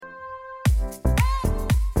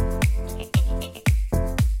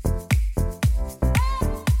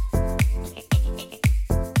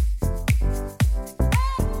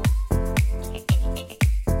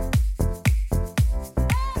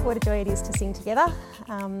what a joy it is to sing together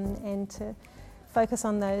and to focus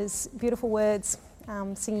on those beautiful words,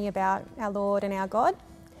 singing about our Lord and our God.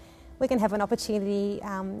 We can have an opportunity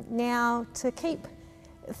now to keep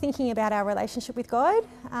thinking about our relationship with God.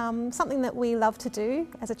 Something that we love to do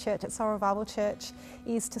as a church at Soul Revival Church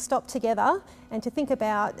is to stop together and to think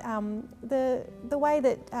about the way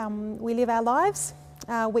that we live our lives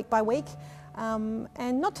week by week,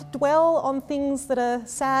 and not to dwell on things that are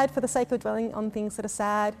sad for the sake of dwelling on things that are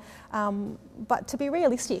sad, but to be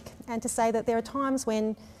realistic and to say that there are times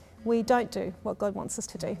when we don't do what God wants us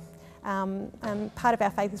to do. And part of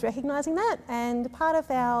our faith is recognising that, and part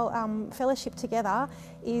of our fellowship together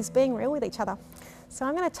is being real with each other. So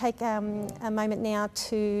I'm going to take a moment now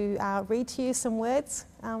to read to you some words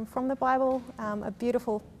from the Bible, a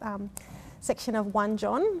beautiful section of 1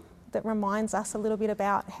 John that reminds us a little bit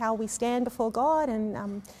about how we stand before God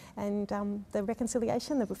and the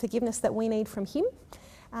reconciliation, the forgiveness that we need from Him.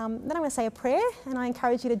 Then I'm going to say a prayer, and I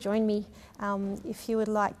encourage you to join me if you would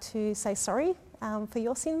like to say sorry for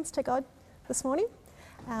your sins to God this morning.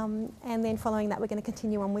 And then following that, we're going to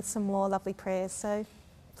continue on with some more lovely prayers. So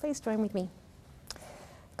please join with me.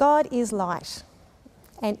 God is light,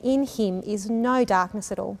 and in Him is no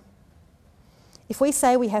darkness at all. If we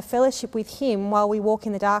say we have fellowship with Him while we walk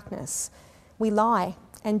in the darkness, we lie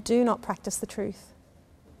and do not practice the truth.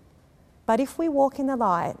 But if we walk in the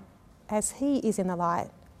light, as He is in the light,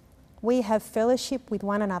 we have fellowship with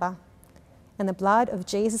one another, and the blood of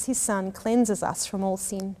Jesus, His Son, cleanses us from all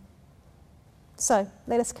sin. So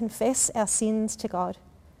let us confess our sins to God,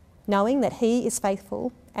 knowing that He is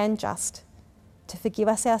faithful and just to forgive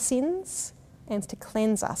us our sins and to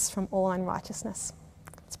cleanse us from all unrighteousness.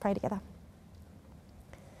 Let's pray together.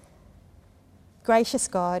 Gracious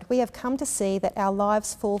God, we have come to see that our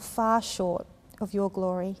lives fall far short of your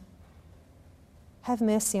glory. Have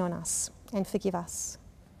mercy on us and forgive us.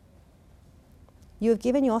 You have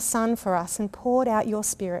given your Son for us and poured out your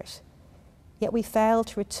Spirit, yet we fail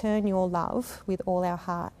to return your love with all our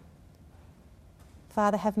heart.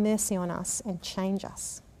 Father, have mercy on us and change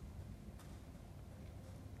us.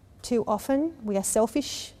 Too often we are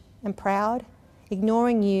selfish and proud,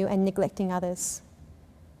 ignoring you and neglecting others.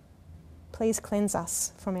 Please cleanse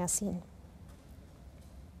us from our sin.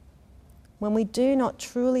 When we do not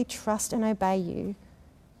truly trust and obey you,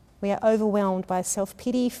 we are overwhelmed by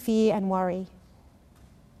self-pity, fear and worry.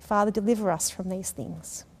 Father, deliver us from these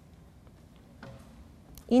things.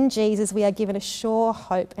 In Jesus, we are given a sure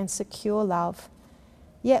hope and secure love,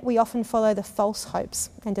 yet we often follow the false hopes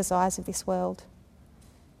and desires of this world.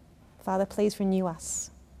 Father, please renew us.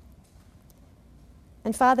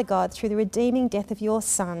 And Father God, through the redeeming death of your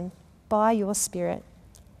Son, by your Spirit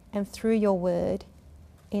and through your word,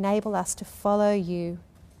 enable us to follow you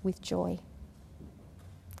with joy.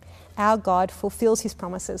 Our God fulfills His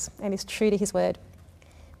promises and is true to His word.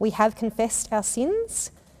 We have confessed our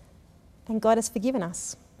sins, and God has forgiven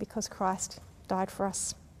us because Christ died for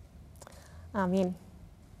us. Amen.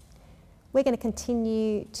 We're going to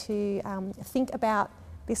continue to think about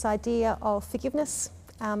this idea of forgiveness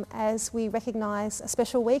as we recognise a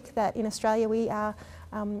special week that in Australia we are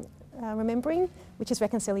remembering, which is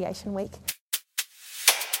Reconciliation Week.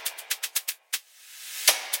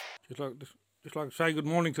 Just like to say good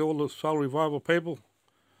morning to all the Soul Revival people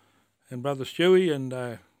and Brother Stewie, and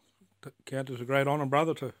count it as a great honour,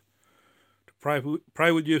 brother, to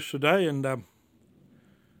pray with you today. And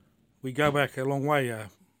we go back a long way.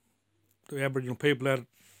 The Aboriginal people out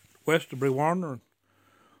west of Brewarrina and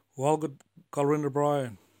Walgett, Golrinabri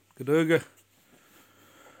and Gadurga.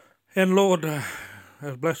 And Lord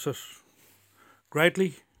has blessed us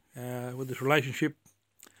greatly with this relationship.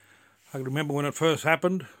 I can remember when it first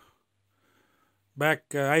happened,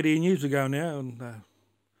 back 18 years ago now, and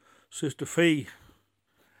Sister Fee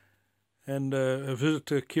and a visit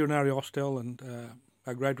to Kirinari Hostel, and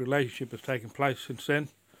a great relationship has taken place since then.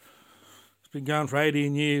 It's been going for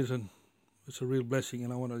 18 years, and it's a real blessing,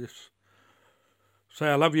 and I want to just say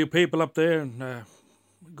I love you people up there, and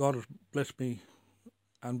God has blessed me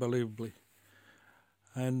unbelievably.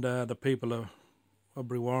 And the people of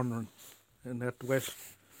Brewarrina and out west.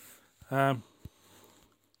 I'll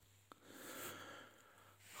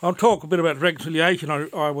talk a bit about reconciliation.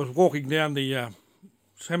 I was walking down the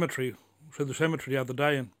cemetery, through the cemetery the other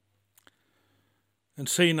day, and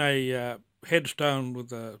seen a headstone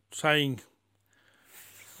with a saying,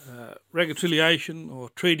 reconciliation or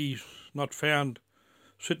treaties not found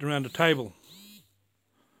sitting around a table,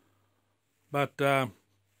 but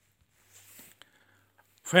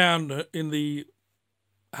found in the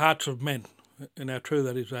hearts of men, and how true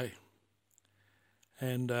that is,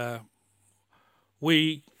 And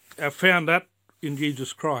we have found that in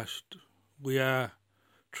Jesus Christ. We are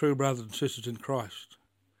true brothers and sisters in Christ.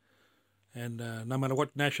 And no matter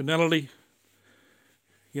what nationality,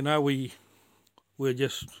 you know, we're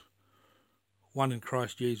just one in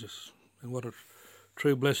Christ Jesus. And what a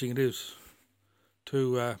true blessing it is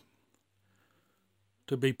to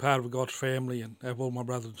be part of God's family and have all my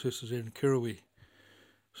brothers and sisters here in Kirrawee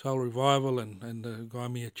Soul Revival and the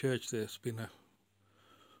Gymea Church there. It's been a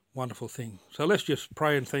wonderful thing. So let's just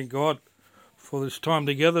pray and thank God for this time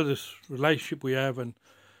together, this relationship we have, and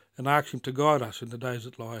ask Him to guide us in the days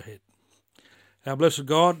that lie ahead. Our blessed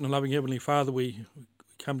God and loving Heavenly Father, we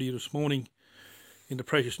come to you this morning in the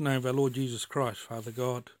precious name of our Lord Jesus Christ, Father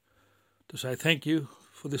God, to say thank you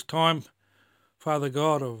for this time, Father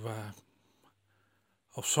God, of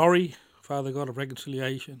sorry, Father God, of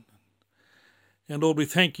reconciliation. And Lord, we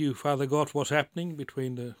thank you, Father God, for what's happening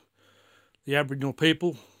between the Aboriginal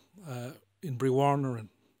people in Brewarrina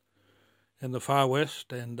and the Far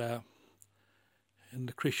West, and the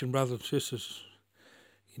Christian brothers and sisters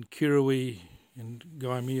in Kirrawee, in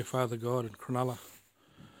Gymea, Father God, and Cronulla.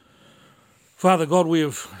 Father God, we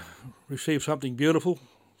have received something beautiful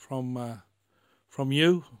from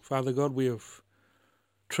you, Father God. We have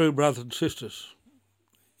true brothers and sisters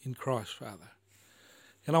in Christ, Father.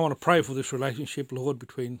 And I want to pray for this relationship, Lord,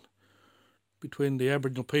 between the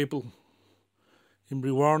Aboriginal people in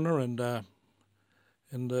Brewarrina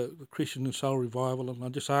and the Christian and Soul Revival. And I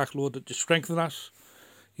just ask, Lord, that you strengthen us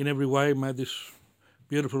in every way. May this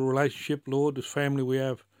beautiful relationship, Lord, this family we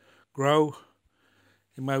have, grow.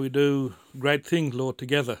 And may we do great things, Lord,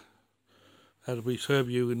 together as we serve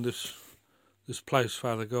you in this place,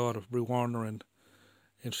 Father God, of Brewarrina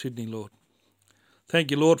and Sydney, Lord.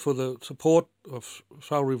 Thank you, Lord, for the support of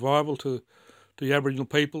Soul Revival to the Aboriginal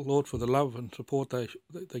people, Lord, for the love and support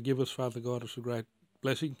they give us, Father God. It's a great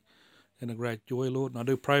blessing and a great joy, Lord. And I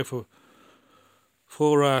do pray for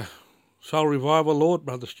Soul Revival, Lord,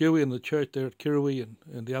 Brother Stewie and the church there at Kirrawee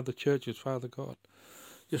and the other churches, Father God.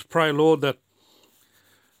 Just pray, Lord, that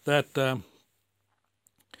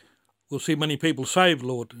we'll see many people saved,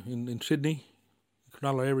 Lord, in Sydney,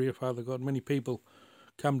 Cronulla area, Father God. Many people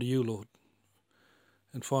come to you, Lord,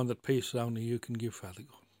 and find that peace only you can give, Father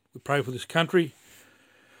God. We pray for this country,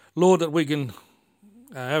 Lord, that we can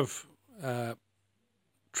have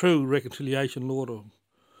true reconciliation, Lord, or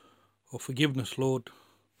forgiveness, Lord,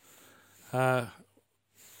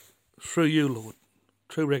 through you, Lord.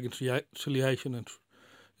 True reconciliation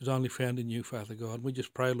is only found in you, Father God. We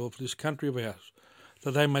just pray, Lord, for this country of ours,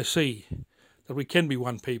 that they may see that we can be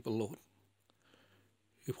one people, Lord,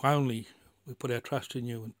 if only we put our trust in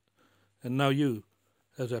you and know you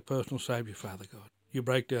as our personal Saviour, Father God. You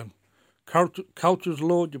break down cultures,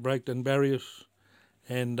 Lord. You break down barriers.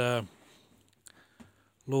 And,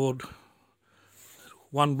 Lord,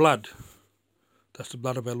 one blood. That's the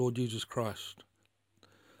blood of our Lord Jesus Christ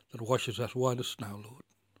that washes us white as snow, Lord.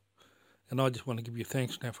 And I just want to give you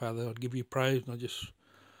thanks now, Father. I give you praise, and I just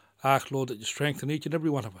ask, Lord, that you strengthen each and every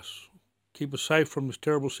one of us. Keep us safe from this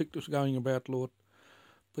terrible sickness going about, Lord.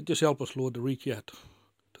 But just help us, Lord, to reach out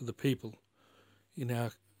to the people in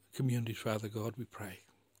our communities, Father God, we pray.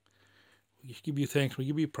 We just give you thanks, we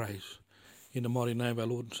give you praise in the mighty name of our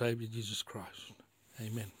Lord and Saviour, Jesus Christ.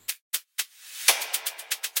 Amen.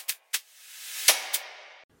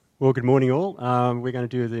 Well, good morning all. We're going to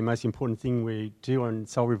do the most important thing we do on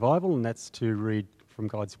Soul Revival, and that's to read from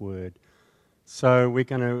God's Word. So we're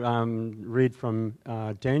going to read from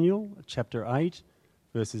Daniel chapter 8,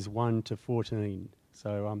 verses 1 to 14.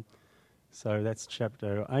 So that's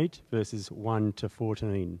chapter 8, verses 1 to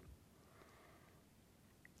 14.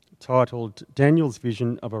 Titled, Daniel's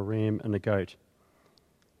Vision of a Ram and a Goat.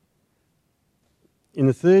 In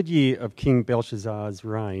the 3rd year of King Belshazzar's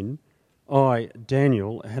reign, I,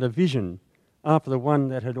 Daniel, had a vision after the one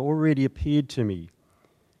that had already appeared to me.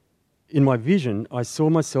 In my vision, I saw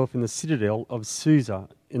myself in the citadel of Susa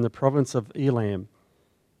in the province of Elam.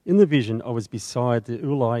 In the vision, I was beside the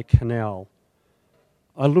Ulai Canal.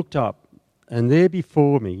 I looked up, and there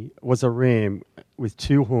before me was a ram with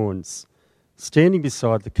 2 horns, standing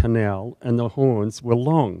beside the canal, and the horns were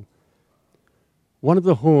long. One of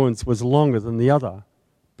the horns was longer than the other,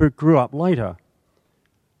 but grew up later.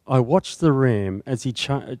 I watched the ram as he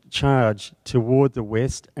charged toward the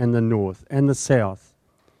west and the north and the south.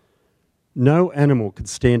 No animal could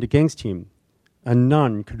stand against him, and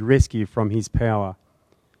none could rescue from his power.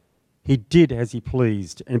 He did as he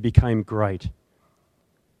pleased and became great.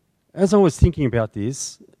 As I was thinking about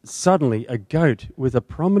this, suddenly a goat with a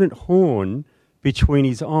prominent horn between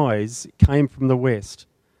his eyes came from the west,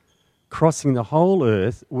 crossing the whole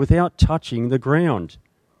earth without touching the ground.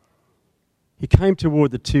 He came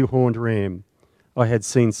toward the 2-horned ram, I had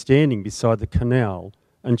seen standing beside the canal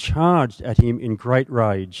and charged at him in great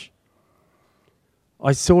rage.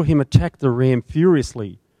 I saw him attack the ram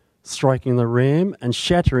furiously, striking the ram and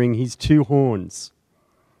shattering his 2 horns.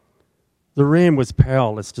 The ram was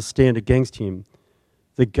powerless to stand against him.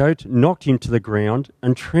 The goat knocked him to the ground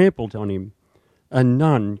and trampled on him, and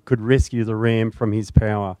none could rescue the ram from his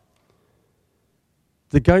power.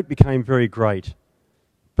 The goat became very great,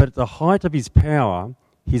 but at the height of his power,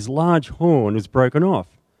 his large horn was broken off,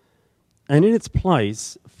 and in its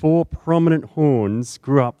place 4 prominent horns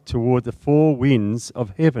grew up toward the 4 winds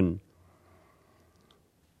of heaven.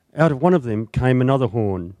 Out of one of them came another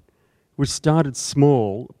horn, which started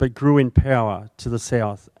small but grew in power to the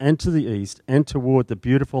south and to the east and toward the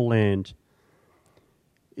beautiful land.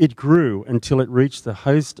 It grew until it reached the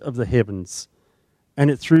host of the heavens,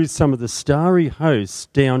 and it threw some of the starry hosts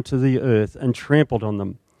down to the earth and trampled on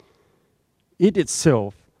them. It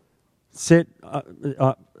itself set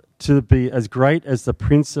up to be as great as the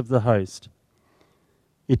prince of the host.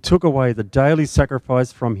 It took away the daily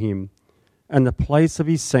sacrifice from him, and the place of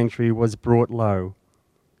his sanctuary was brought low.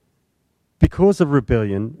 Because of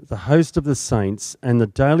rebellion, the host of the saints and the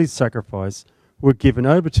daily sacrifice were given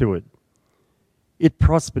over to it. It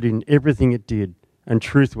prospered in everything it did, and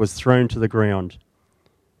truth was thrown to the ground.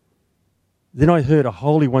 Then I heard a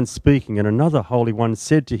holy one speaking, and another holy one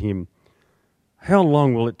said to him, "How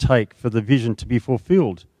long will it take for the vision to be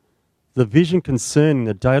fulfilled? The vision concerning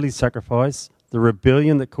the daily sacrifice, the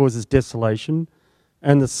rebellion that causes desolation,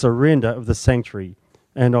 and the surrender of the sanctuary,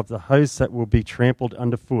 and of the hosts that will be trampled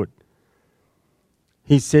underfoot."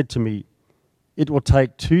 He said to me, "It will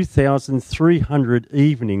take 2,300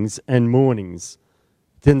 evenings and mornings.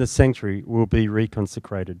 Then the sanctuary will be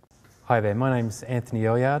reconsecrated." Hi there, my name's Anthony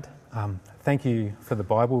Elyard. Thank you for the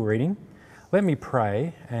Bible reading. Let me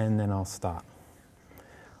pray and then I'll start.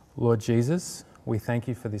 Lord Jesus, we thank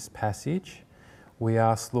you for this passage. We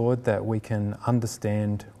ask, Lord, that we can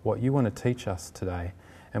understand what you want to teach us today,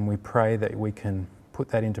 and we pray that we can put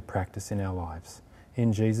that into practice in our lives.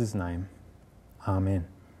 In Jesus' name, amen.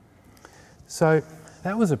 So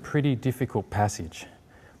that was a pretty difficult passage,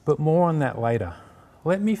 but more on that later.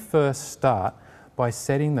 Let me first start by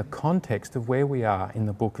setting the context of where we are in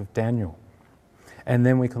the book of Daniel, and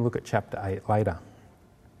then we can look at chapter 8 later.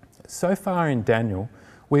 So far in Daniel,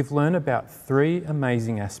 we've learned about 3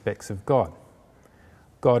 amazing aspects of God.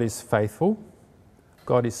 God is faithful,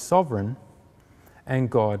 God is sovereign, and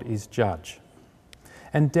God is judge.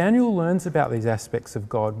 And Daniel learns about these aspects of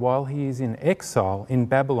God while he is in exile in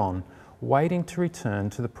Babylon, waiting to return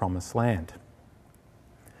to the promised land.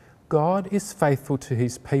 God is faithful to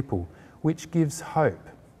his people, which gives hope.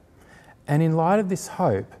 And in light of this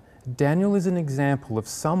hope, Daniel is an example of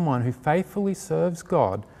someone who faithfully serves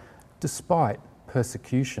God despite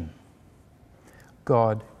persecution.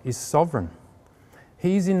 God is sovereign.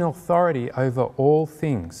 He's in authority over all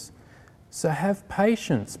things. So have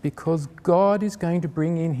patience, because God is going to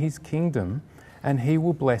bring in his kingdom and he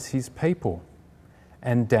will bless his people.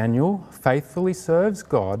 And Daniel faithfully serves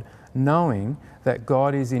God, knowing that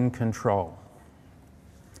God is in control.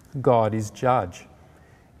 God is judge.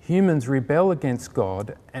 Humans rebel against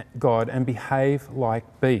God and behave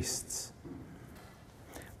like beasts.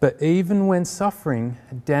 But even when suffering,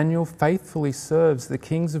 Daniel faithfully serves the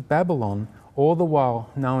kings of Babylon, all the while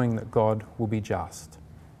knowing that God will be just.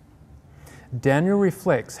 Daniel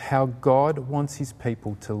reflects how God wants his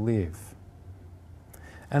people to live.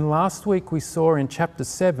 And last week we saw in chapter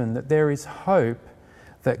 7 that there is hope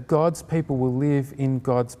that God's people will live in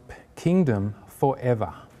God's kingdom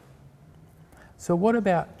forever. So what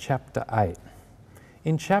about chapter 8?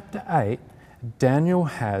 In chapter 8, Daniel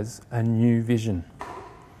has a new vision.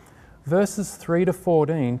 Verses 3 to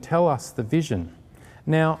 14 tell us the vision.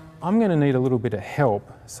 Now, I'm going to need a little bit of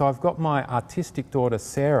help, so I've got my artistic daughter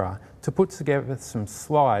Sarah to put together some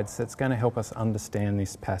slides that's going to help us understand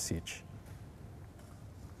this passage.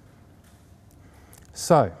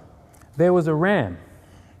 So, there was a ram.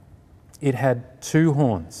 It had 2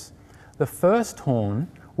 horns. The first horn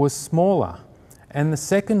was smaller, and the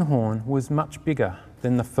second horn was much bigger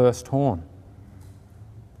than the first horn.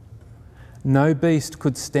 No beast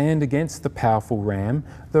could stand against the powerful ram.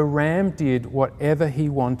 The ram did whatever he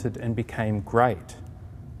wanted and became great.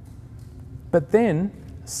 But then,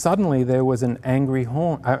 suddenly there was an angry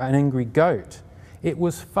goat. It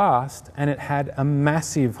was fast and it had a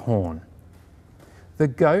massive horn. The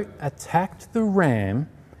goat attacked the ram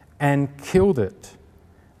and killed it.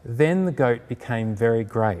 Then the goat became very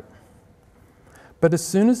great. But as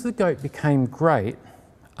soon as the goat became great,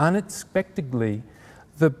 unexpectedly,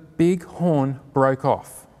 the big horn broke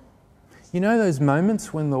off. You know those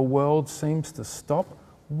moments when the world seems to stop?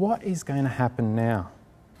 What is going to happen now?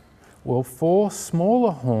 Well, 4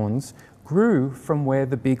 smaller horns grew from where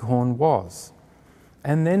the big horn was.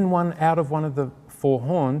 And then out of one of the 4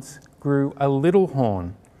 horns grew a little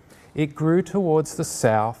horn. It grew towards the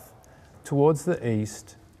south, towards the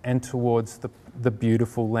east, and towards the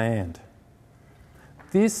beautiful land.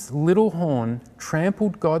 This little horn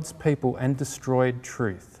trampled God's people and destroyed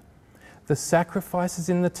truth. The sacrifices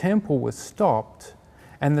in the temple were stopped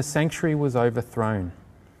and the sanctuary was overthrown.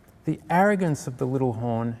 The arrogance of the little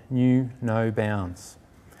horn knew no bounds.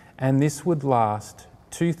 And this would last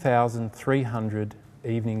 2,300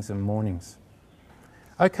 evenings and mornings.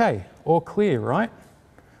 Okay, all clear, right?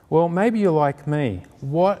 Well, maybe you're like me.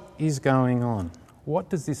 What is going on? What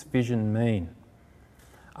does this vision mean?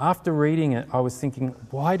 After reading it, I was thinking,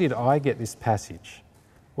 why did I get this passage?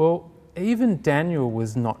 Well, even Daniel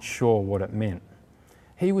was not sure what it meant.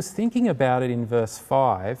 He was thinking about it in verse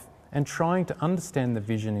 5 and trying to understand the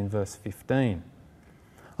vision in verse 15.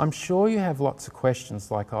 I'm sure you have lots of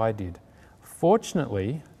questions like I did.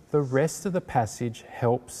 Fortunately, the rest of the passage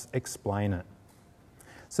helps explain it.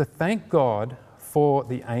 So thank God for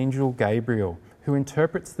the angel Gabriel, who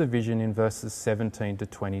interprets the vision in verses 17 to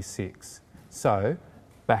 26. So,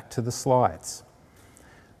 back to the slides.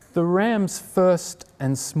 The ram's first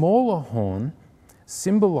and smaller horn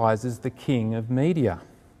symbolises the king of Media,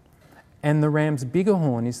 and the ram's bigger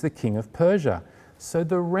horn is the king of Persia. So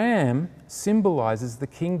the ram symbolises the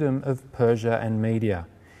kingdom of Persia and Media.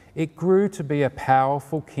 It grew to be a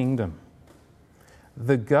powerful kingdom.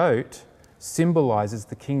 The goat symbolises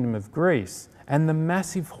the kingdom of Greece, and the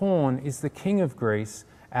massive horn is the king of Greece,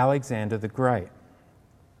 Alexander the Great.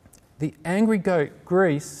 The angry goat,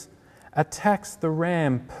 Greece, attacks the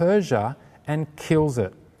ram, Persia, and kills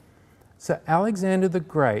it. So Alexander the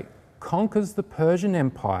Great conquers the Persian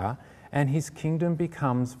Empire and his kingdom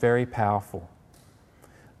becomes very powerful.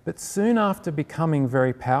 But soon after becoming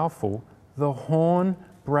very powerful, the horn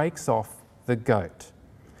breaks off the goat.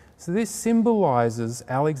 So this symbolises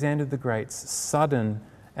Alexander the Great's sudden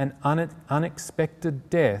and unexpected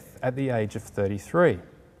death at the age of 33.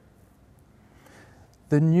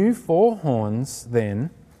 The new 4 horns then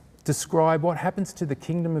describe what happens to the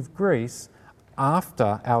kingdom of Greece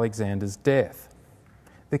after Alexander's death.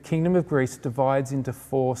 The kingdom of Greece divides into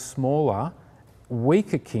 4 smaller,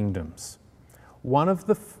 weaker kingdoms.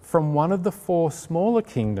 From one of the 4 smaller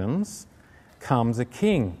kingdoms comes a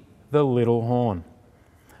king, the little horn.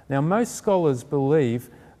 Now, most scholars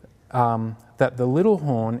believe that the little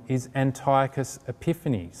horn is Antiochus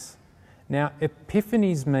Epiphanes. Now,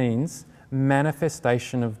 Epiphanes means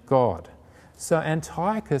manifestation of God. So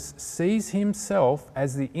Antiochus sees himself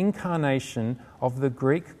as the incarnation of the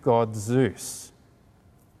Greek god Zeus.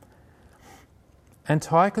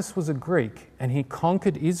 Antiochus was a Greek and he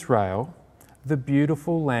conquered Israel, the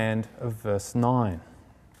beautiful land of verse 9.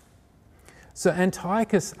 So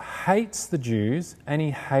Antiochus hates the Jews and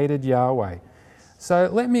he hated Yahweh. So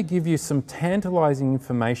let me give you some tantalising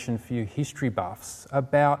information for you history buffs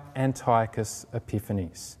about Antiochus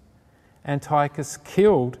Epiphanes. Antiochus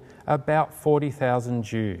killed about 40,000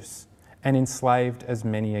 Jews and enslaved as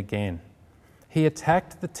many again. He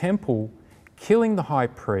attacked the temple, killing the high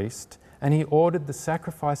priest, and he ordered the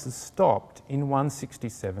sacrifices stopped in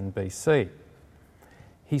 167 BC.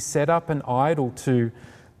 He set up an idol to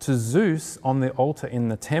Zeus on the altar in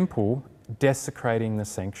the temple, desecrating the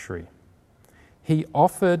sanctuary. He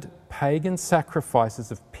offered pagan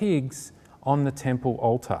sacrifices of pigs on the temple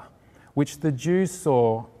altar, which the Jews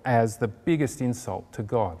saw as the biggest insult to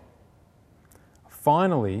God.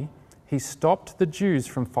 Finally, he stopped the Jews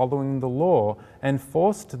from following the law and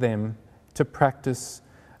forced them to practice,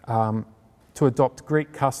 to adopt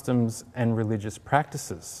Greek customs and religious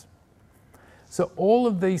practices. So all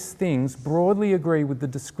of these things broadly agree with the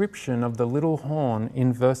description of the little horn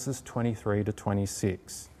in verses 23 to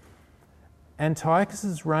 26.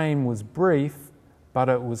 Antiochus's reign was brief, but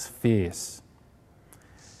it was fierce.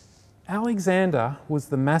 Alexander was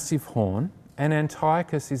the massive horn and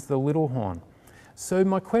Antiochus is the little horn. So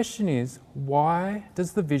my question is, why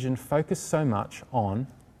does the vision focus so much on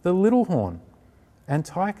the little horn,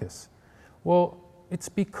 Antiochus? Well, it's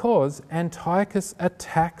because Antiochus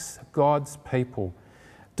attacks God's people,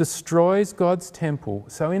 destroys God's temple.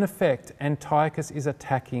 So in effect, Antiochus is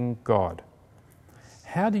attacking God.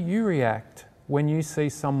 How do you react when you see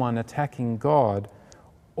someone attacking God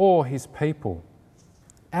or his people,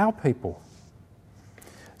 our people?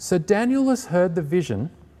 So Daniel has heard the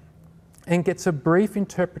vision and gets a brief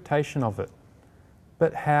interpretation of it.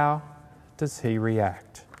 But how does he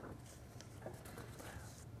react?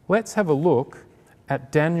 Let's have a look at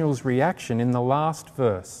Daniel's reaction in the last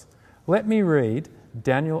verse. Let me read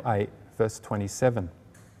Daniel 8, verse 27.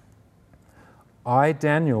 I,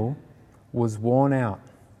 Daniel, was worn out.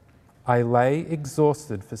 I lay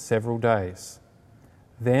exhausted for several days.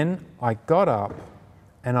 Then I got up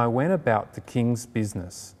and I went about the king's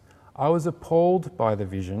business. I was appalled by the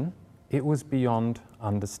vision. It was beyond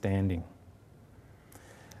understanding.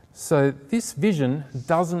 So this vision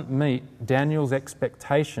doesn't meet Daniel's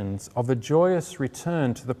expectations of a joyous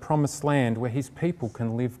return to the promised land where his people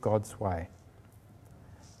can live God's way.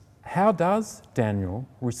 How does Daniel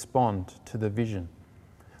respond to the vision?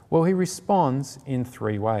 Well, he responds in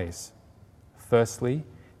three ways. Firstly,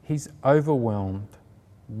 he's overwhelmed,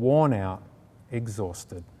 worn out,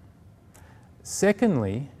 exhausted.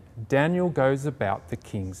 Secondly, Daniel goes about the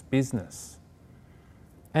king's business.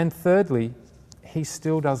 And thirdly, he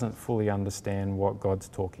still doesn't fully understand what God's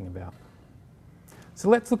talking about. So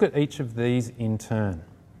let's look at each of these in turn.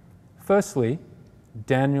 Firstly,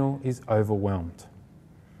 Daniel is overwhelmed.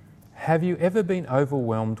 Have you ever been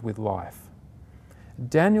overwhelmed with life?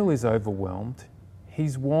 Daniel is overwhelmed.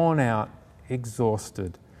 He's worn out,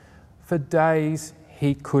 exhausted. For days,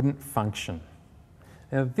 he couldn't function.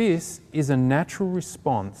 Now, this is a natural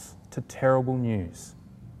response to terrible news.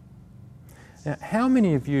 Now, how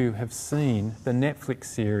many of you have seen the Netflix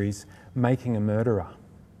series Making a Murderer?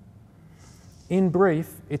 In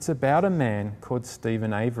brief, it's about a man called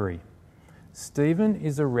Stephen Avery. Stephen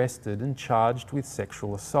is arrested and charged with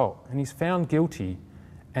sexual assault, and he's found guilty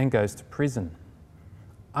and goes to prison.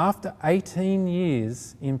 After 18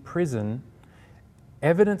 years in prison,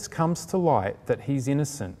 evidence comes to light that he's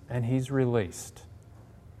innocent and he's released.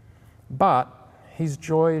 But his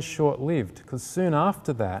joy is short-lived, because soon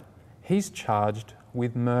after that, he's charged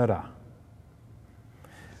with murder.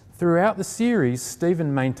 Throughout the series,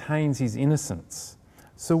 Stephen maintains his innocence.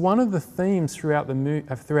 So one of the themes throughout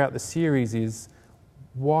the series is,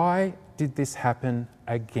 why did this happen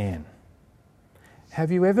again?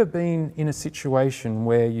 Have you ever been in a situation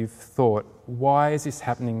where you've thought, why is this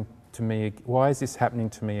happening to me? Why is this happening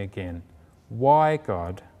to me again? Why,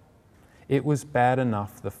 God? It was bad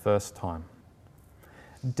enough the first time.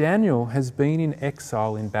 Daniel has been in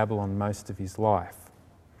exile in Babylon most of his life.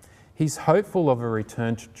 He's hopeful of a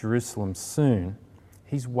return to Jerusalem soon.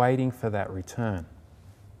 He's waiting for that return.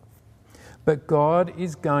 But God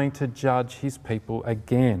is going to judge his people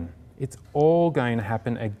again. It's all going to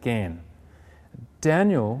happen again.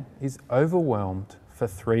 Daniel is overwhelmed for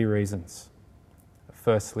three reasons.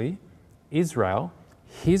 Firstly, Israel,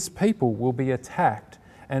 his people, will be attacked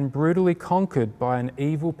and brutally conquered by an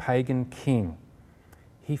evil pagan king.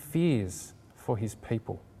 He fears for his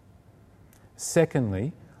people.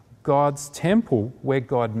 Secondly, God's temple, where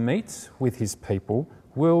God meets with his people,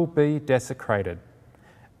 will be desecrated.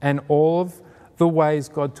 And all of the ways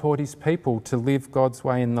God taught his people to live God's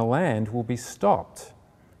way in the land will be stopped.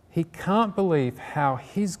 He can't believe how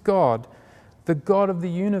his God, the God of the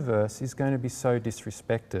universe, is going to be so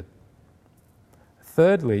disrespected.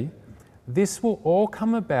 Thirdly, this will all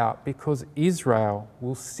come about because Israel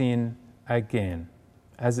will sin again,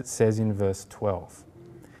 as it says in verse 12.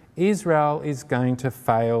 Israel is going to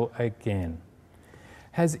fail again.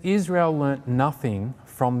 Has Israel learnt nothing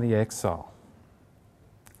from the exile?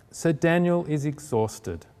 So Daniel is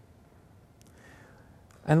exhausted.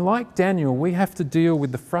 And like Daniel, we have to deal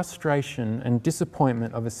with the frustration and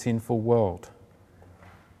disappointment of a sinful world.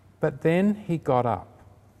 But then he got up.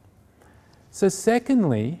 So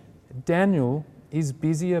secondly, Daniel is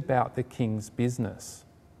busy about the king's business.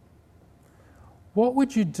 What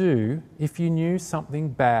would you do if you knew something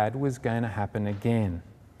bad was going to happen again?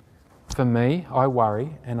 For me, I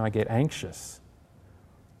worry and I get anxious.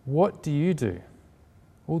 What do you do?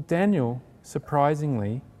 Well, Daniel,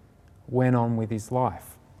 surprisingly, went on with his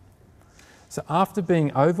life. So after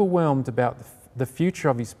being overwhelmed about the future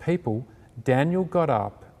of his people, Daniel got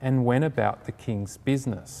up and went about the king's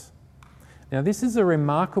business. Now, this is a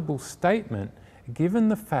remarkable statement given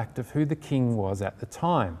the fact of who the king was at the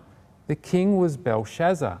time. The king was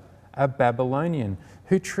Belshazzar, a Babylonian,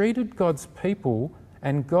 who treated God's people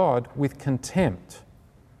and God with contempt.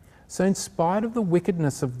 So in spite of the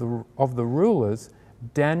wickedness of the rulers,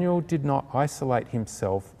 Daniel did not isolate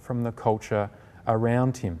himself from the culture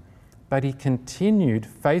around him, but he continued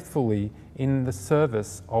faithfully in the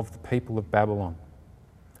service of the people of Babylon.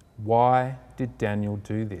 Why did Daniel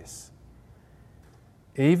do this?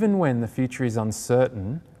 Even when the future is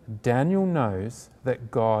uncertain, Daniel knows that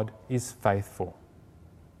God is faithful.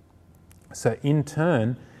 So in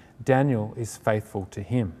turn, Daniel is faithful to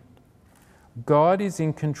him. God is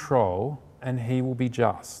in control and he will be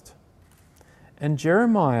just. And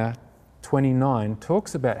Jeremiah 29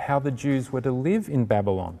 talks about how the Jews were to live in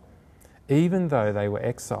Babylon, even though they were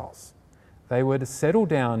exiles. They were to settle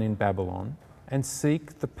down in Babylon and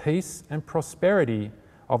seek the peace and prosperity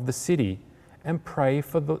of the city and pray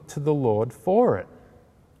to the Lord for it.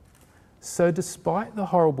 So despite the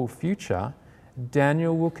horrible future,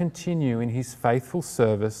 Daniel will continue in his faithful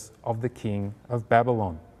service of the king of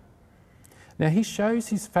Babylon. Now he shows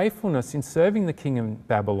his faithfulness in serving the king of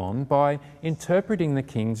Babylon by interpreting the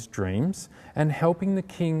king's dreams and helping the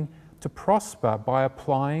king to prosper by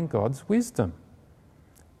applying God's wisdom.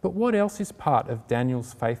 But what else is part of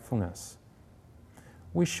Daniel's faithfulness?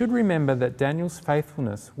 We should remember that Daniel's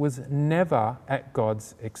faithfulness was never at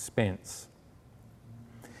God's expense.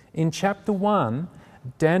 In chapter 1,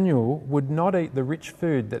 Daniel would not eat the rich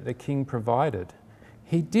food that the king provided.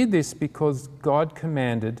 He did this because God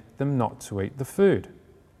commanded them not to eat the food.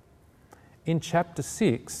 In chapter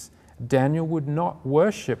 6, Daniel would not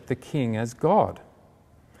worship the king as God,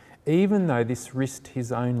 even though this risked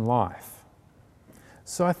his own life.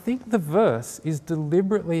 So I think the verse is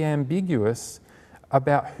deliberately ambiguous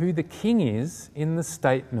about who the king is in the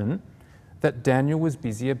statement that Daniel was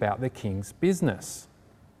busy about the king's business.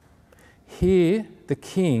 Here, the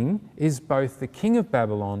king is both the king of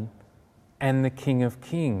Babylon and the King of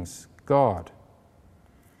Kings, God.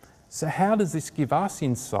 So how does this give us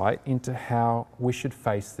insight into how we should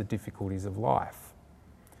face the difficulties of life?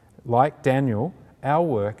 Like Daniel, our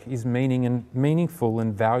work is meaningful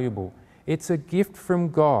and valuable. It's a gift from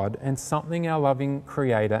God and something our loving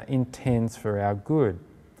Creator intends for our good.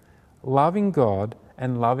 Loving God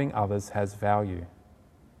and loving others has value.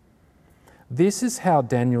 This is how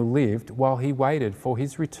Daniel lived while he waited for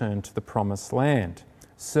his return to the Promised Land,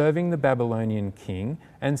 serving the Babylonian king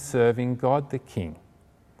and serving God the king,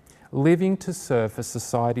 living to serve for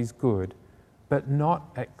society's good, but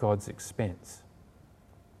not at God's expense.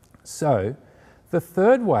 So, the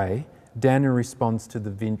third way Daniel responds to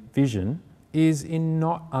the vision is in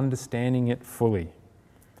not understanding it fully.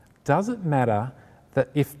 Does it matter that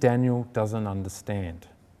if Daniel doesn't understand?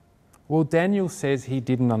 Well, Daniel says he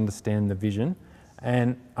didn't understand the vision,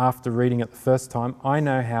 and after reading it the first time, I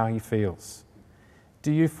know how he feels.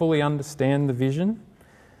 Do you fully understand the vision?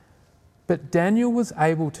 But Daniel was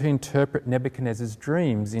able to interpret Nebuchadnezzar's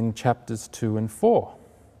dreams in chapters 2 and 4.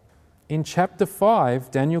 In chapter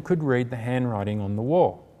 5, Daniel could read the handwriting on the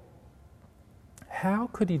wall. How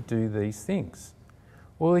could he do these things?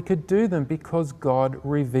 Well, he could do them because God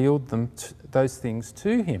revealed those things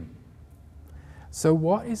to him. So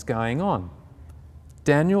what is going on?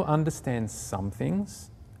 Daniel understands some things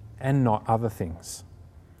and not other things.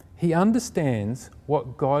 He understands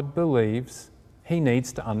what God believes he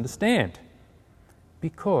needs to understand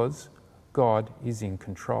because God is in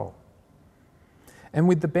control. And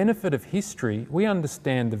with the benefit of history, we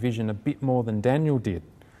understand the vision a bit more than Daniel did.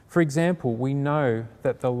 For example, we know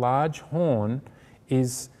that the large horn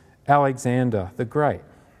is Alexander the Great.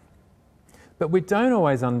 But we don't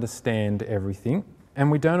always understand everything,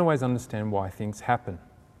 and we don't always understand why things happen.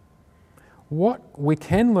 What we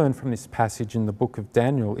can learn from this passage in the book of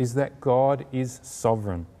Daniel is that God is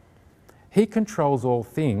sovereign. He controls all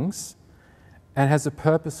things and has a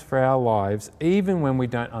purpose for our lives, even when we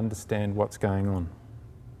don't understand what's going on.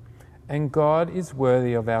 And God is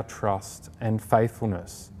worthy of our trust and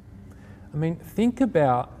faithfulness. I mean, think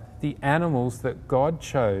about the animals that God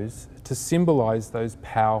chose to symbolize those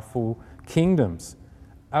powerful kingdoms: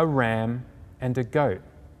 a ram and a goat.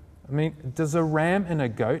 I mean, does a ram and a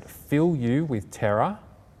goat fill you with terror?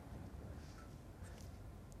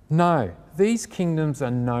 No, these kingdoms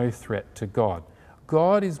are no threat to God.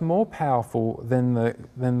 God is more powerful than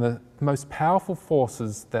the most powerful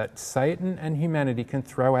forces that Satan and humanity can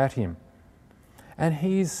throw at him. And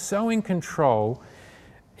he is so in control,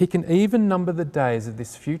 he can even number the days of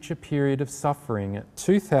this future period of suffering at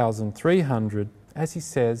 2,300, as he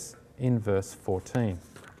says in verse 14.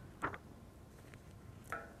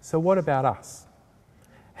 So what about us?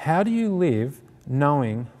 How do you live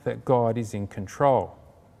knowing that God is in control?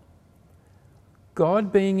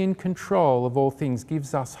 God being in control of all things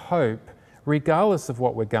gives us hope, regardless of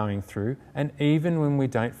what we're going through, and even when we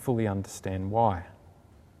don't fully understand why.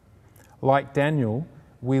 Like Daniel,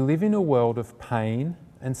 we live in a world of pain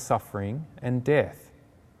and suffering and death.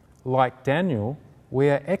 Like Daniel, we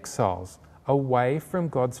are exiles away from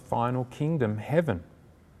God's final kingdom, heaven,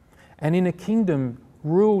 and in a kingdom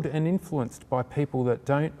ruled and influenced by people that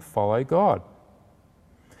don't follow God.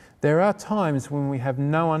 There are times when we have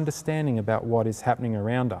no understanding about what is happening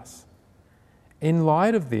around us. In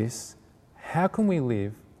light of this, how can we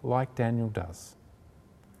live like Daniel does?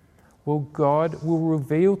 Well, God will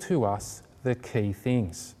reveal to us the key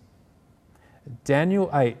things. Daniel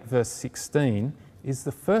 8 verse 16 is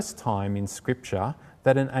the first time in Scripture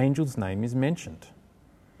that an angel's name is mentioned.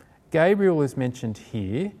 Gabriel is mentioned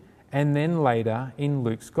here and then later in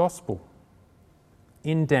Luke's Gospel.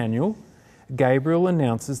 In Daniel, Gabriel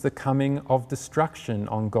announces the coming of destruction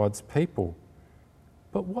on God's people.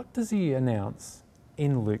 But what does he announce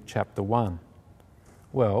in Luke chapter 1?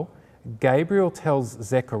 Well, Gabriel tells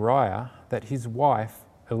Zechariah that his wife,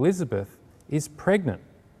 Elizabeth, is pregnant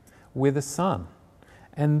with a son.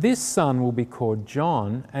 And this son will be called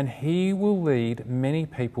John, and he will lead many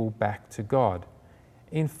people back to God.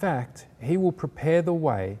 In fact, he will prepare the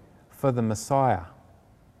way for the Messiah.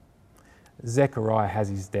 Zechariah has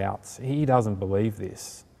his doubts. He doesn't believe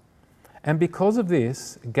this. And because of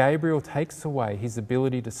this, Gabriel takes away his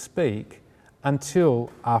ability to speak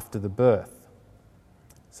until after the birth.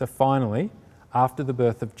 So finally, after the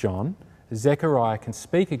birth of John, Zechariah can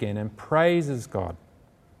speak again and praises God.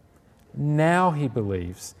 Now he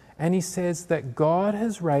believes, and he says that God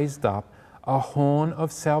has raised up a horn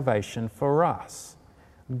of salvation for us.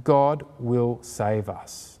 God will save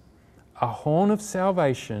us. A horn of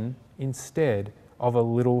salvation instead of a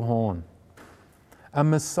little horn. A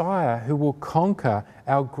Messiah who will conquer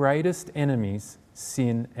our greatest enemies,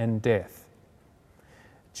 sin and death.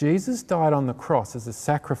 Jesus died on the cross as a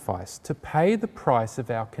sacrifice to pay the price of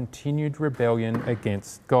our continued rebellion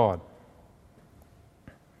against God.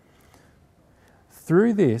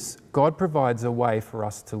 Through this, God provides a way for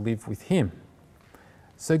us to live with Him.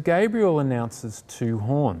 So Gabriel announces two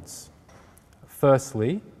horns.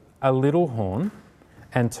 Firstly, a little horn,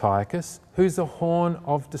 Antiochus, who's a horn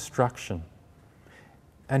of destruction,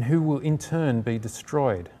 and who will in turn be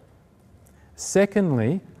destroyed.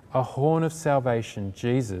 Secondly, a horn of salvation,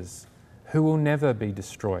 Jesus, who will never be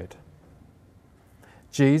destroyed.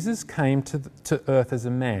 Jesus came to earth as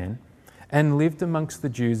a man and lived amongst the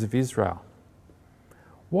Jews of Israel.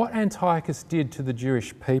 What Antiochus did to the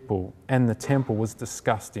Jewish people and the temple was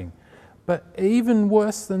disgusting. But even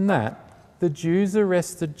worse than that, the Jews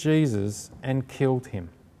arrested Jesus and killed him.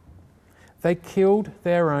 They killed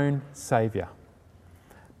their own Saviour.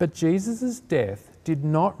 But Jesus' death did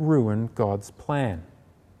not ruin God's plan.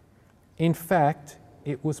 In fact,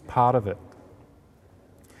 it was part of it.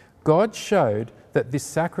 God showed that this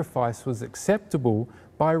sacrifice was acceptable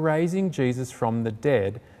by raising Jesus from the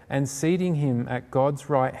dead and seating him at God's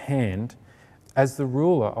right hand as the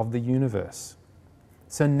ruler of the universe.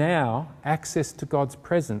 So now access to God's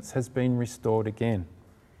presence has been restored again.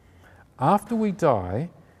 After we die,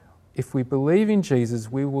 if we believe in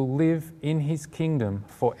Jesus, we will live in his kingdom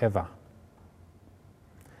forever.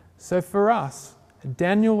 So for us,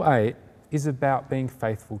 Daniel 8 is about being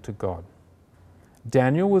faithful to God.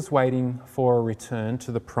 Daniel was waiting for a return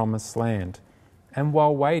to the promised land, and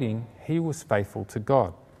while waiting, he was faithful to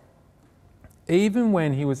God. Even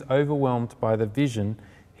when he was overwhelmed by the vision,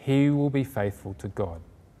 he will be faithful to God.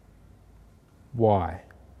 Why?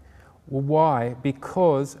 Well, why?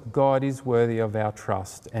 Because God is worthy of our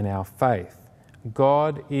trust and our faith.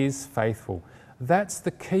 God is faithful. That's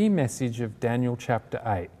the key message of Daniel chapter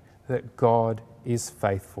 8, that God is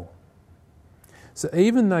faithful. So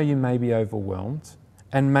even though you may be overwhelmed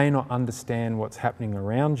and may not understand what's happening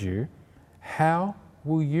around you, how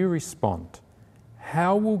will you respond?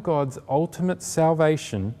 How will God's ultimate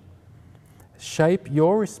salvation shape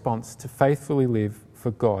your response to faithfully live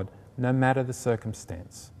for God, no matter the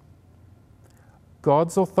circumstance?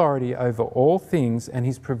 God's authority over all things and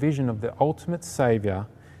his provision of the ultimate Saviour,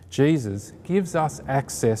 Jesus, gives us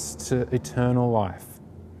access to eternal life.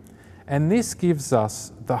 And this gives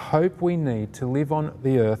us the hope we need to live on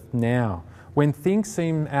the earth now, when things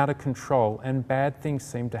seem out of control and bad things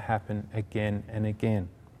seem to happen again and again.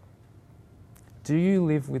 Do you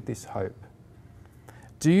live with this hope?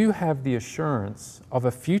 Do you have the assurance of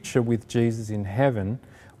a future with Jesus in heaven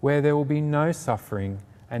where there will be no suffering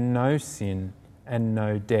and no sin and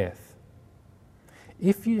no death?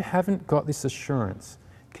 If you haven't got this assurance,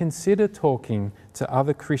 consider talking to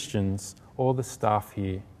other Christians or the staff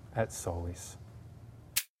here at Solis.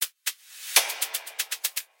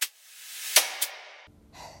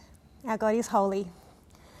 Our God is holy,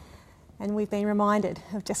 and we've been reminded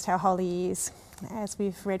of just how holy he is as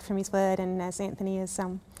we've read from his word and as Anthony has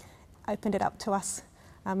opened it up to us.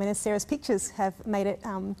 And as Sarah's pictures have made it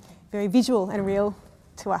very visual and real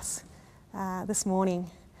to us this morning.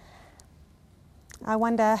 I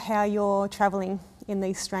wonder how you're travelling in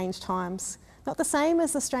these strange times. Not the same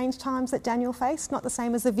as the strange times that Daniel faced, not the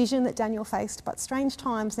same as the vision that Daniel faced, but strange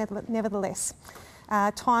times nevertheless.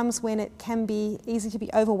 Times when it can be easy to be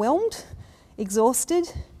overwhelmed,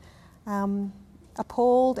 exhausted,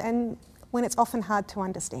 appalled, and when it's often hard to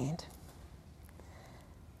understand.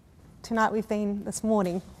 this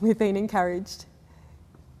morning, we've been encouraged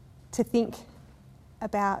to think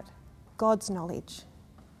about God's knowledge,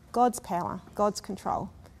 God's power, God's control,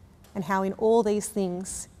 and how in all these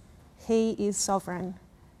things He is sovereign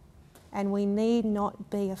and we need not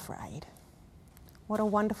be afraid. What a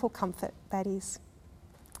wonderful comfort that is.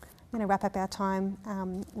 I'm going to wrap up our time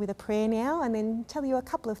with a prayer now and then tell you a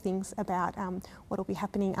couple of things about what will be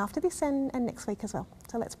happening after this and next week as well.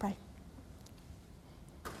 So let's pray.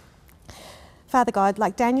 Father God,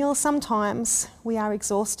 like Daniel, sometimes we are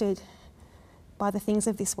exhausted by the things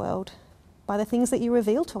of this world, by the things that you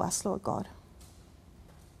reveal to us, Lord God.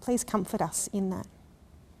 Please comfort us in that.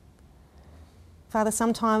 Father,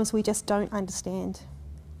 sometimes we just don't understand.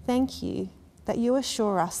 Thank you that you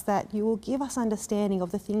assure us that you will give us understanding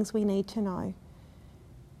of the things we need to know.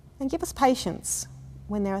 And give us patience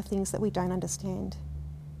when there are things that we don't understand.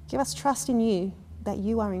 Give us trust in you that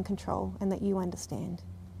you are in control and that you understand.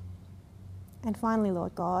 And finally,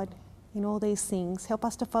 Lord God, in all these things, help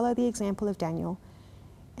us to follow the example of Daniel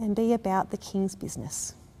and be about the King's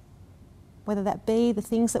business. Whether that be the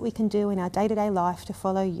things that we can do in our day-to-day life to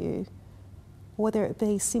follow you, or whether it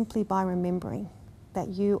be simply by remembering that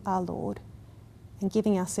you are Lord and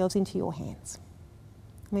giving ourselves into your hands.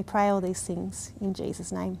 And we pray all these things in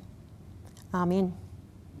Jesus' name. Amen.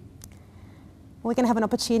 We're going to have an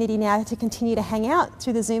opportunity now to continue to hang out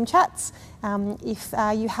through the Zoom chats. If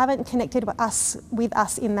you haven't connected with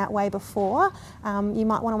us in that way before, you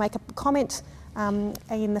might want to make a comment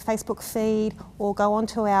in the Facebook feed or go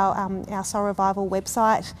onto our Soul Revival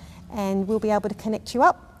website and we'll be able to connect you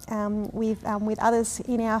up with others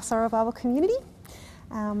in our Soul Revival community.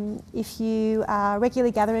 If you are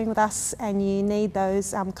regularly gathering with us and you need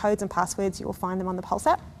those codes and passwords, you will find them on the Pulse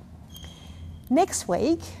app. Next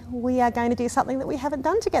week, we are going to do something that we haven't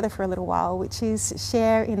done together for a little while, which is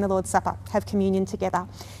share in the Lord's Supper, have communion together.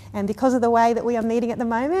 And because of the way that we are meeting at the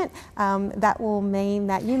moment, that will mean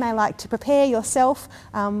that you may like to prepare yourself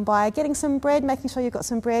by getting some bread, making sure you've got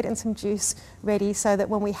some bread and some juice ready so that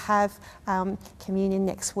when we have communion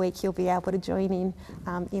next week, you'll be able to join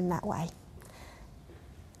in that way.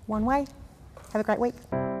 One way. Have a great week.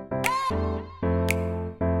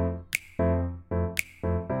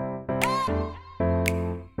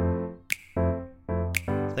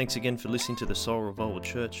 Thanks again for listening to the Soul Revival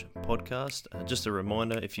Church podcast. Just a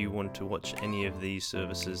reminder, if you want to watch any of these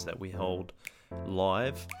services that we hold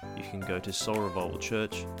live, you can go to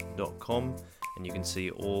soulrevivalchurch.com and you can see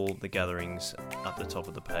all the gatherings up the top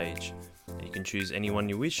of the page. And you can choose any one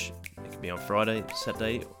you wish. It can be on Friday,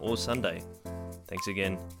 Saturday or Sunday. Thanks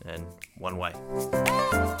again, and one way.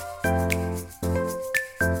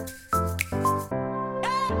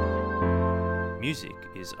 Music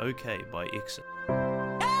is Okay by Ixon.